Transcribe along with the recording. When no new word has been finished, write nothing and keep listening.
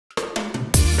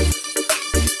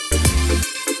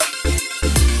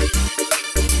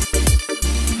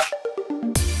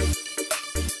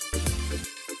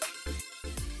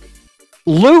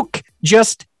Luke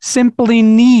just simply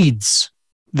needs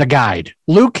the guide.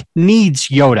 Luke needs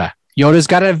Yoda. Yoda's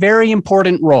got a very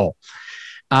important role,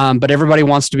 but everybody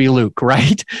wants to be Luke,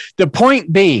 right? The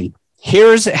point being,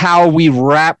 here's how we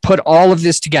put all of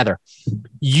this together.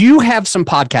 You have some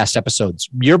podcast episodes.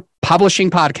 You're publishing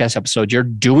podcast episodes. You're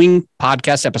doing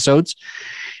podcast episodes.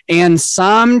 And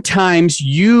sometimes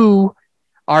you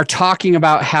are talking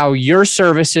about how your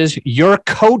services, your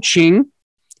coaching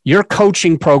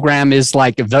program is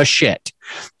like the shit.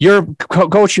 Your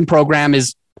coaching program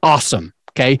is awesome.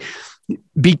 Okay.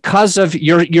 Because of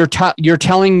you're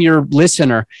telling your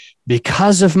listener,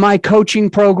 because of my coaching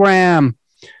program,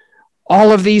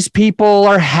 all of these people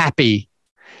are happy,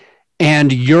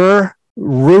 and you're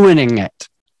ruining it.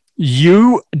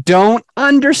 You don't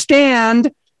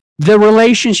understand the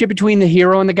relationship between the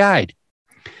hero and the guide.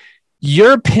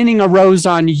 You're pinning a rose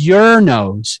on your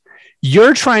nose.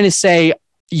 You're trying to say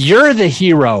you're the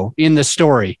hero in the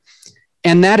story,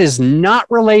 and that is not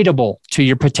relatable to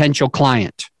your potential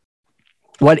client.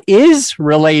 What is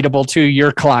relatable to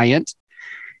your client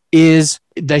is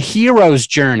the hero's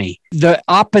journey, the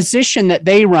opposition that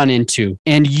they run into,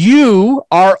 and you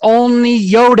are only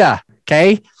Yoda,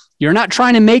 okay? You're not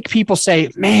trying to make people say,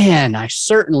 man, I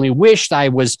certainly wish I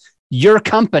was your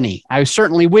company. I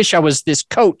certainly wish I was this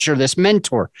coach or this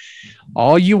mentor.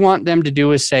 All you want them to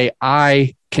do is say,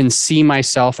 I can see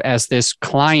myself as this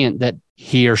client that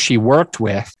he or she worked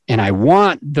with, and I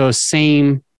want those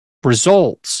same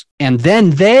results. And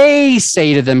then they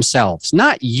say to themselves,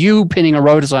 not you pinning a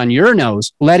rose on your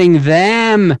nose, letting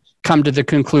them come to the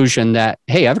conclusion that,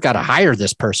 hey, I've got to hire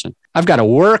this person. I've got to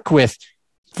work with,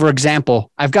 for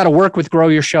example, I've got to work with Grow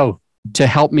Your Show to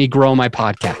help me grow my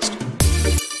podcast.